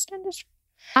 Sex tourist industry?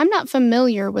 I'm not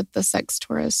familiar with the sex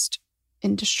tourist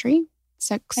industry.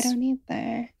 I don't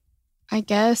either. I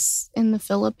guess in the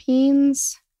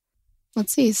Philippines.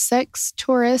 Let's see, sex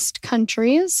tourist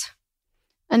countries.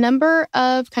 A number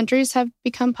of countries have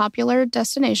become popular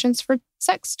destinations for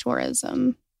sex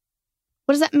tourism.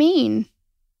 What does that mean?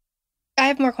 I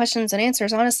have more questions than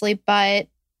answers, honestly, but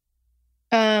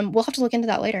we'll have to look into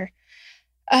that later.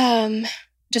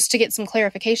 Just to get some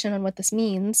clarification on what this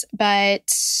means.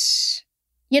 But,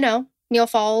 Neil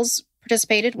Falls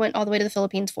participated, went all the way to the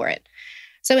Philippines for it.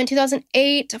 So in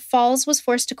 2008, Falls was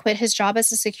forced to quit his job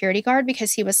as a security guard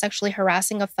because he was sexually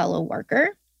harassing a fellow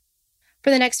worker. For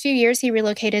the next few years, he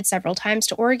relocated several times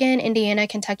to Oregon, Indiana,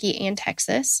 Kentucky, and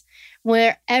Texas.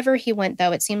 Wherever he went,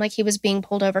 though, it seemed like he was being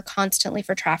pulled over constantly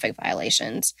for traffic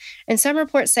violations. And some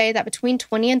reports say that between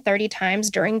 20 and 30 times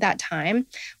during that time,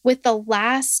 with the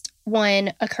last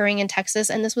one occurring in Texas,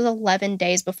 and this was 11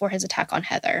 days before his attack on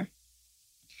Heather.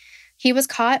 He was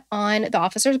caught on the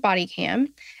officer's body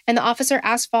cam, and the officer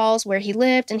asked Falls where he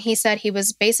lived, and he said he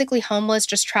was basically homeless,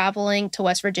 just traveling to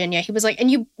West Virginia. He was like,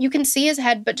 and you can see his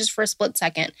head, but just for a split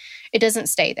second. It doesn't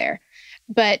stay there.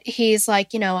 But he's like,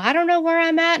 I don't know where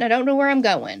I'm at, and I don't know where I'm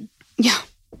going. Yeah.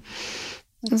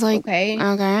 It's like, okay.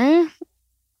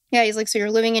 Yeah, he's like, so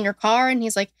you're living in your car? And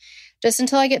he's like, just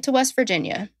until I get to West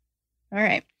Virginia. All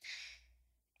right.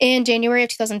 In January of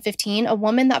 2015, a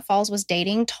woman that Falls was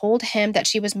dating told him that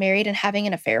she was married and having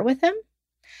an affair with him.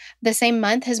 The same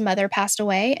month, his mother passed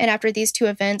away, and after these two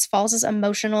events, Falls'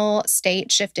 emotional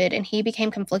state shifted, and he became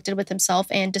conflicted with himself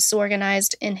and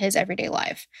disorganized in his everyday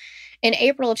life. In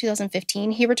April of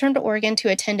 2015, he returned to Oregon to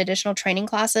attend additional training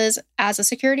classes as a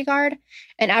security guard,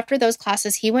 and after those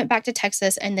classes, he went back to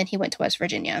Texas, and then he went to West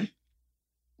Virginia.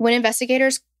 When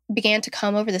investigators began to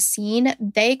come over the scene,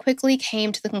 they quickly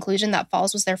came to the conclusion that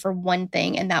Falls was there for one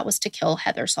thing, and that was to kill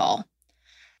Heather Saul.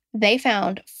 They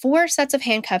found 4 sets of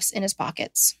handcuffs in his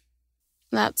pockets.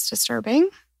 That's disturbing.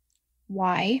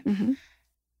 Why? Mm-hmm.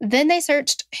 Then they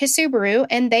searched his Subaru,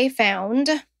 and they found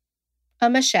a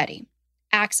machete,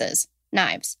 axes,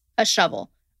 knives, a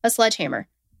shovel, a sledgehammer,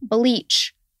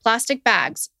 bleach, plastic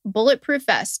bags, bulletproof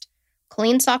vest,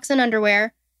 clean socks and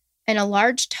underwear, and a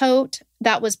large tote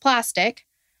that was plastic,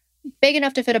 big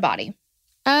enough to fit a body.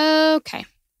 Okay.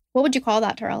 What would you call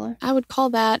that, Torella? I would call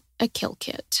that a kill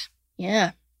kit.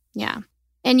 Yeah. Yeah.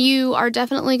 And you are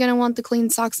definitely going to want the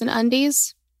clean socks and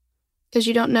undies because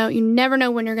you never know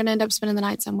when you're going to end up spending the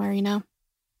night somewhere,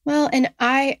 Well, and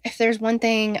if there's one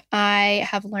thing I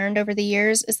have learned over the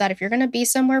years is that if you're going to be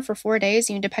somewhere for 4 days,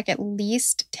 you need to pack at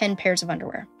least 10 pairs of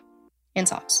underwear and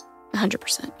socks.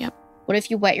 100%. Yep. What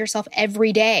if you wet yourself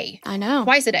every day? I know.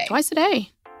 Twice a day.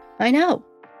 I know.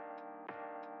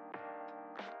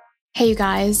 Hey, you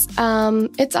guys.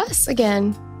 It's us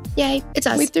again. Yay, it's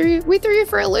us. We threw you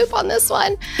for a loop on this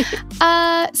one.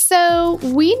 So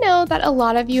we know that a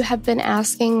lot of you have been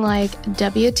asking, like,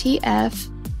 WTF,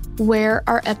 where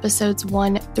are episodes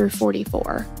 1 through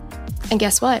 44? And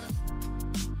guess what?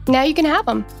 Now you can have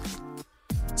them.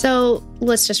 So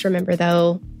let's just remember,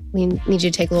 though, we need you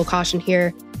to take a little caution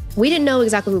here. We didn't know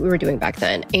exactly what we were doing back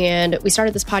then. And we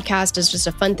started this podcast as just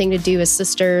a fun thing to do as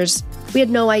sisters. We had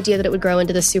no idea that it would grow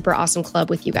into this super awesome club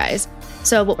with you guys.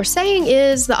 So what we're saying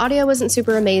is the audio isn't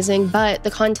super amazing, but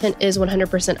the content is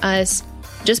 100% us,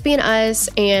 just being us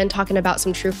and talking about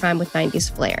some true crime with 90s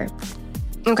flair.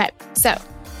 Okay, so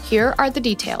here are the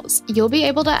details. You'll be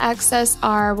able to access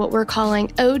our what we're calling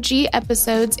OG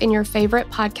episodes in your favorite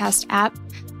podcast app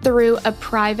through a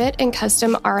private and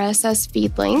custom RSS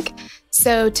feed link.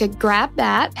 So to grab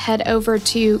that, head over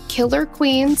to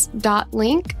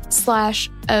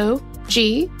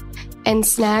killerqueens.link/OG and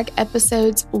snag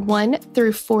episodes 1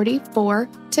 through 44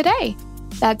 today.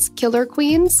 That's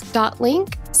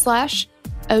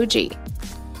killerqueens.link/OG.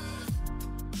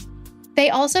 They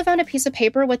also found a piece of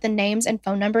paper with the names and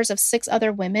phone numbers of 6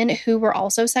 other women who were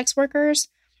also sex workers.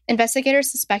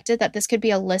 Investigators suspected that this could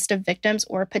be a list of victims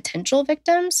or potential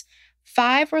victims.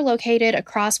 5 were located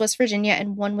across West Virginia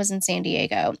and 1 was in San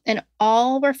Diego. And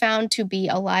all were found to be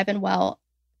alive and well.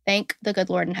 Thank the good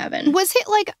Lord in heaven. Was he,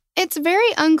 like, it's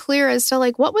very unclear as to,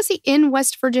 like, what was he in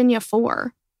West Virginia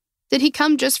for? Did he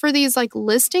come just for these, like,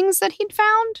 listings that he'd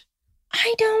found?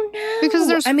 I don't know. Because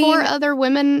there's 4 other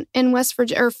women in West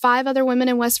Virginia, or 5 other women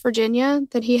in West Virginia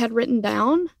that he had written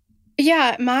down.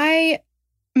 Yeah, my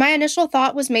initial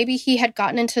thought was maybe he had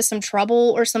gotten into some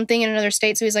trouble or something in another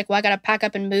state. So he's like, well, I got to pack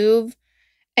up and move.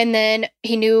 And then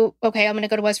he knew, okay, I'm going to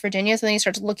go to West Virginia. So then he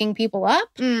starts looking people up.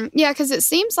 Yeah, because it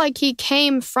seems like he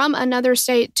came from another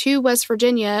state to West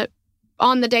Virginia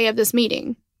on the day of this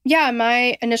meeting. Yeah,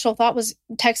 my initial thought was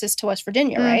Texas to West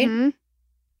Virginia, right? Mm-hmm.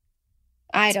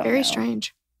 I don't know. Very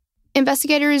strange.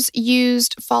 Investigators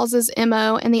used Falls's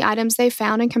MO and the items they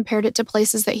found and compared it to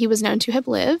places that he was known to have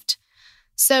lived.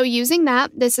 So using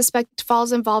that, they suspect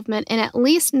Falls' involvement in at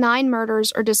least 9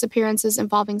 murders or disappearances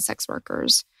involving sex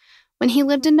workers. When he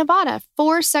lived in Nevada,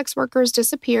 4 sex workers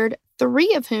disappeared,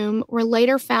 3 of whom were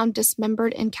later found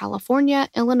dismembered in California,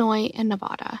 Illinois, and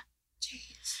Nevada.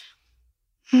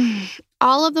 Jeez.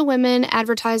 All of the women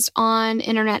advertised on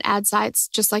internet ad sites,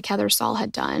 just like Heather Saul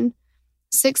had done.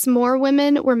 6 more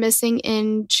women were missing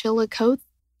in Chillicothe.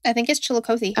 I think it's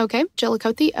Chillicothe. Okay,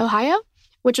 Chillicothe, Ohio,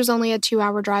 which was only a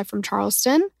 2-hour drive from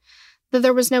Charleston. Though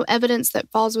there was no evidence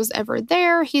that Falls was ever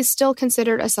there, he's still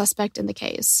considered a suspect in the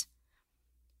case.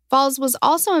 Falls was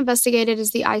also investigated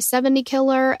as the I-70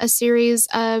 killer, a series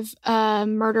of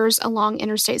murders along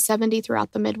Interstate 70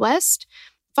 throughout the Midwest.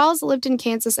 Falls lived in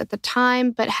Kansas at the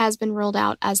time, but has been ruled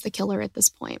out as the killer at this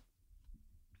point.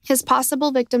 His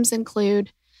possible victims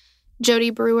include Jody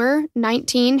Brewer,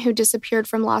 19, who disappeared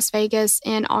from Las Vegas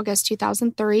in August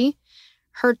 2003.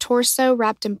 Her torso,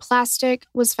 wrapped in plastic,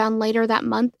 was found later that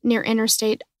month near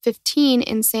Interstate 15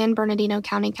 in San Bernardino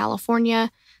County,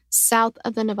 California, south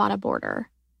of the Nevada border.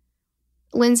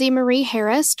 Lindsay Marie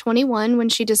Harris, 21, when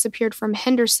she disappeared from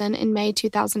Henderson in May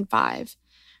 2005.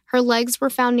 Her legs were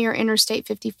found near Interstate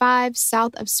 55,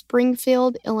 south of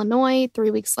Springfield, Illinois,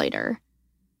 3 weeks later.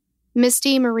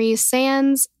 Misty Marie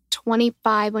Sands,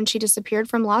 25, when she disappeared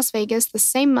from Las Vegas the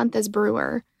same month as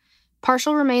Brewer.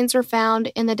 Partial remains were found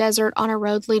in the desert on a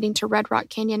road leading to Red Rock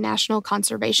Canyon National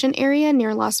Conservation Area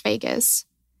near Las Vegas.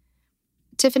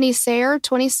 Tiffany Sayre,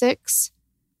 26,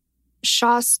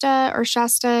 Shasta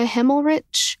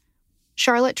Himmelrich,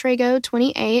 Charlotte Trago,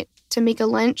 28, Tamika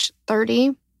Lynch,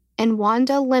 30, and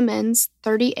Wanda Lemons,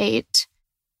 38,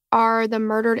 are the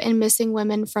murdered and missing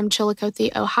women from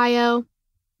Chillicothe, Ohio,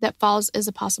 that Falls is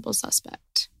a possible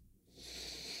suspect.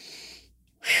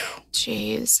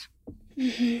 Jeez.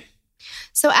 Mm-hmm.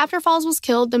 So after Falls was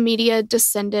killed, the media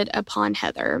descended upon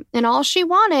Heather, and all she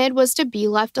wanted was to be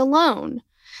left alone.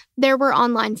 There were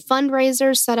online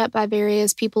fundraisers set up by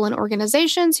various people and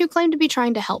organizations who claimed to be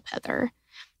trying to help Heather.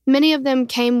 Many of them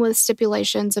came with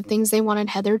stipulations of things they wanted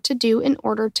Heather to do in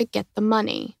order to get the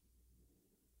money.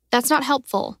 That's not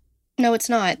helpful. No, it's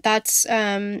not. That's,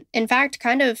 in fact,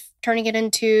 kind of turning it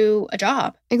into a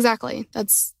job. Exactly.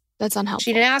 That's unhelpful.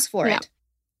 She didn't ask for it.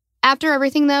 After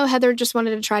everything, though, Heather just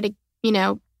wanted to try to,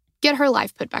 get her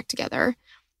life put back together.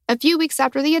 A few weeks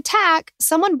after the attack,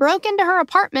 someone broke into her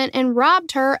apartment and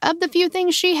robbed her of the few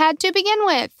things she had to begin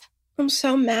with. I'm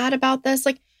so mad about this.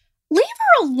 Like, leave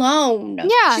her alone.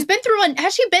 Yeah. She's been through,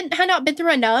 has she not been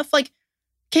through enough? Like,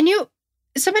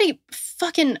 somebody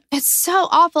fucking. It's so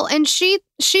awful. And she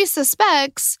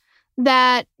suspects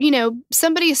that,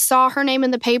 somebody saw her name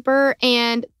in the paper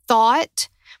and thought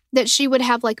that she would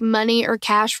have like money or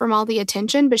cash from all the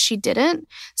attention, but she didn't.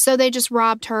 So they just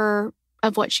robbed her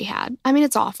of what she had. I mean,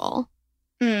 it's awful.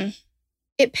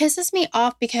 It pisses me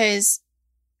off because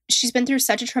she's been through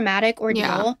such a traumatic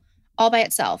ordeal all by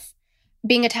itself.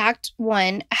 Being attacked,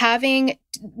 one,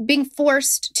 being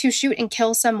forced to shoot and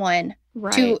kill someone.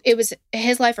 Right. Two, it was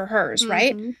his life or hers,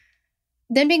 right? Mhm.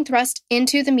 Then being thrust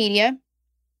into the media.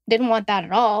 Didn't want that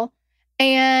at all.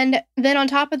 And then on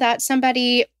top of that,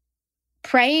 somebody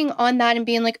preying on that and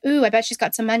being like, ooh, I bet she's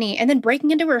got some money. And then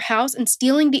breaking into her house and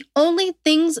stealing the only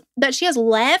things that she has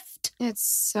left. It's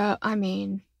so, I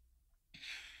mean,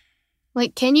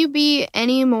 like, can you be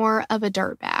any more of a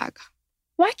dirtbag?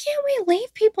 Why can't we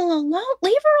leave people alone?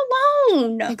 Leave her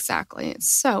alone. Exactly.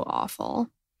 It's so awful.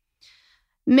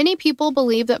 Many people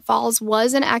believe that Falls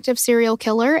was an active serial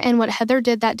killer, and what Heather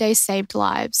did that day saved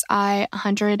lives. I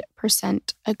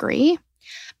 100% agree.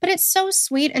 But it's so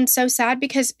sweet and so sad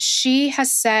because she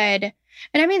has said,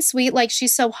 and I mean sweet, like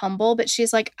she's so humble, but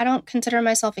she's like, I don't consider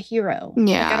myself a hero.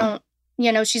 Yeah. Like,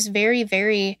 I don't, she's very,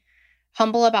 very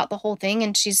humble about the whole thing.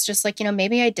 And she's just like,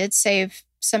 maybe I did save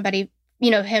somebody,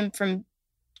 him from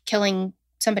killing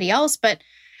somebody else, but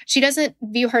she doesn't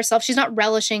view herself, she's not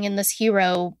relishing in this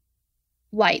hero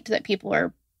light that people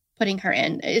are putting her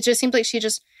in. It just seems like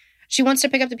she wants to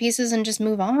pick up the pieces and just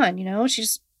move on, she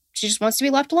just wants to be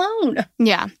left alone.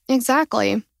 Yeah,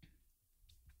 exactly.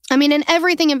 I mean, and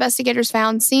everything investigators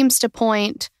found seems to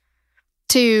point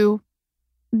to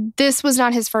this was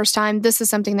not his first time. This is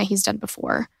something that he's done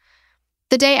before.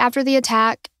 The day after the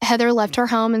attack, Heather left her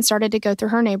home and started to go through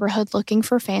her neighborhood looking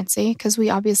for Fancy, because we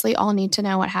obviously all need to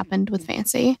know what happened with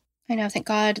Fancy. I know. Thank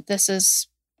God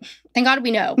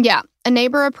we know. Yeah. A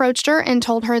neighbor approached her and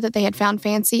told her that they had found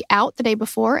Fancy out the day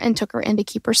before and took her in to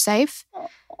keep her safe.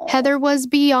 Heather was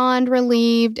beyond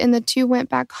relieved, and the two went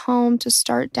back home to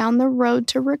start down the road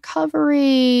to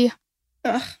recovery.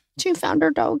 Ugh. She found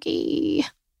her doggy.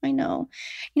 I know.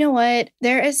 You know what?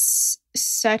 There is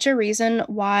such a reason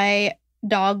why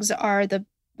dogs are the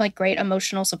great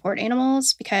emotional support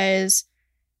animals, because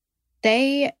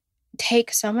they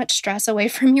take so much stress away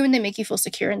from you and they make you feel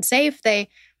secure and safe. They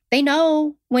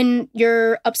know when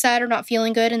you're upset or not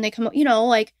feeling good, and they come,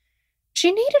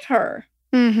 she needed her.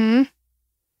 Mm-hmm.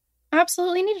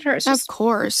 Absolutely needed her. Of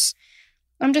course.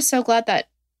 I'm just so glad that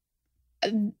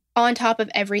on top of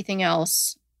everything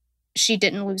else, she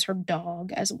didn't lose her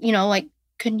dog. As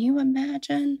can you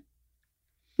imagine?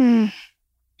 I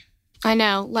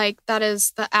know. That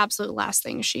is the absolute last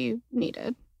thing she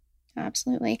needed.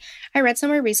 Absolutely. I read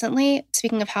somewhere recently,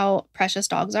 speaking of how precious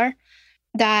dogs are,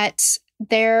 that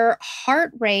their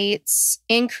heart rates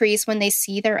increase when they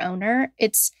see their owner.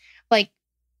 It's like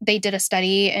they did a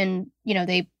study and,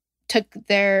 they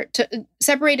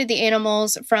separated the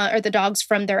animals the dogs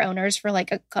from their owners for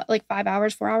 5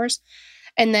 hours, 4 hours,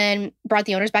 and then brought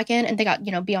the owners back in, and they got,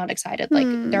 beyond excited.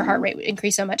 Their heart rate would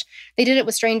increase so much. They did it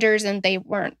with strangers and they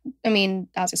weren't, I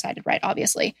was excited, right?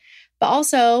 Obviously. But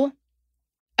also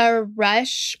a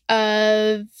rush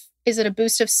of, is it a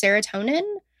boost of serotonin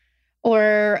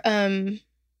or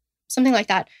something like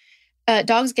that?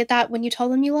 Dogs get that when you tell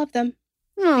them you love them.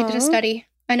 Aww. They did a study.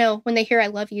 I know, when they hear I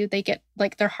love you, they get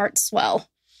their hearts swell.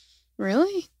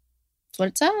 Really? That's what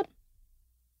it said.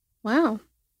 Wow.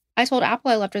 I told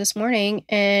Apple I loved her this morning,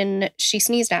 and she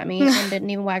sneezed at me and didn't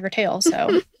even wag her tail.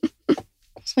 So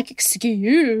it's like,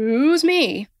 excuse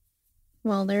me.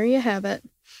 Well, there you have it.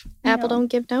 Apple don't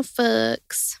give no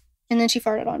fucks. And then she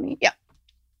farted on me. Yeah.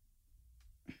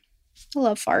 I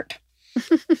love fart.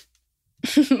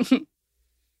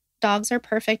 Dogs are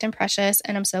perfect and precious,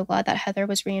 and I'm so glad that Heather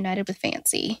was reunited with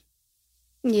Fancy.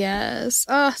 Yes.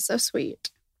 Oh, so sweet.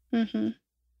 Mm-hmm.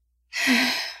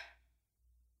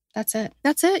 That's it.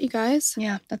 That's it, you guys.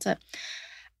 Yeah, that's it.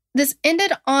 This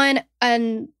ended on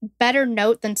a better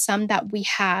note than some that we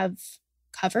have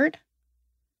covered.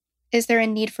 Is there a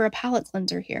need for a palate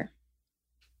cleanser here?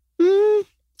 I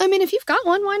mean, if you've got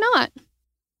one, why not?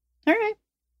 All right.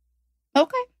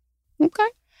 Okay. Okay.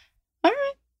 All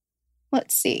right.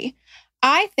 Let's see.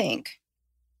 I think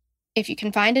if you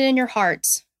can find it in your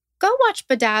hearts, go watch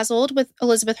Bedazzled with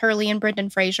Elizabeth Hurley and Brendan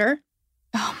Fraser.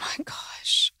 Oh my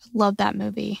gosh. I love that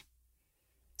movie.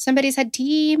 Somebody's had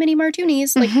too many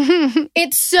martinis.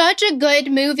 It's such a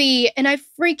good movie, and I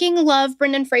freaking love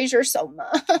Brendan Fraser so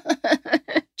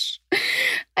much.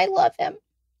 I love him.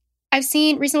 I've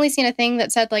recently seen a thing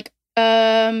that said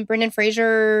Brendan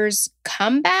Fraser's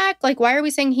comeback. Why are we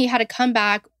saying he had a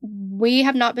comeback? We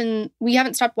haven't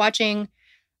stopped watching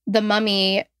The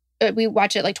Mummy. We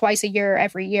watch it twice a year,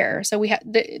 every year. So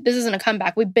this isn't a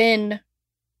comeback. We've been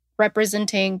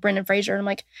representing Brendan Fraser. And I'm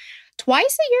like,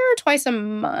 twice a year or twice a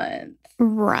month?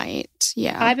 Right.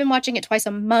 Yeah. I've been watching it twice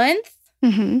a month.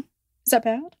 Mm-hmm. Is that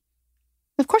bad?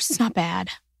 Of course it's not bad.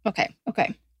 Okay.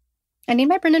 I need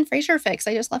my Brendan Fraser fix.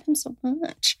 I just love him so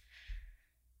much.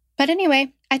 But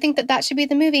anyway, I think that should be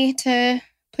the movie to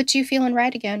put you feeling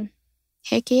right again.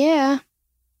 Heck yeah.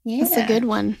 Yeah. That's a good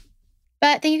one.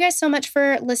 But thank you guys so much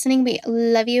for listening. We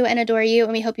love you and adore you,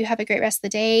 and we hope you have a great rest of the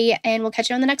day. And we'll catch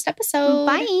you on the next episode.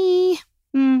 Bye.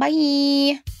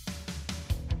 Bye.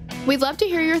 We'd love to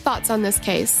hear your thoughts on this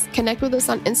case. Connect with us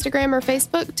on Instagram or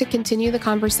Facebook to continue the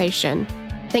conversation.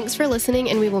 Thanks for listening,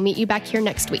 and we will meet you back here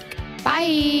next week.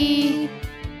 Bye!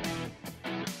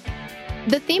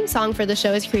 The theme song for the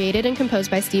show is created and composed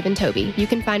by Stephen Toby. You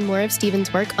can find more of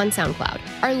Stephen's work on SoundCloud.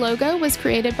 Our logo was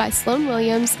created by Sloan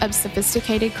Williams of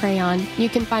Sophisticated Crayon. You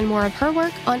can find more of her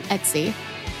work on Etsy.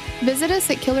 Visit us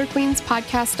at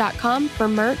killerqueenspodcast.com for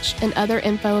merch and other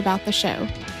info about the show.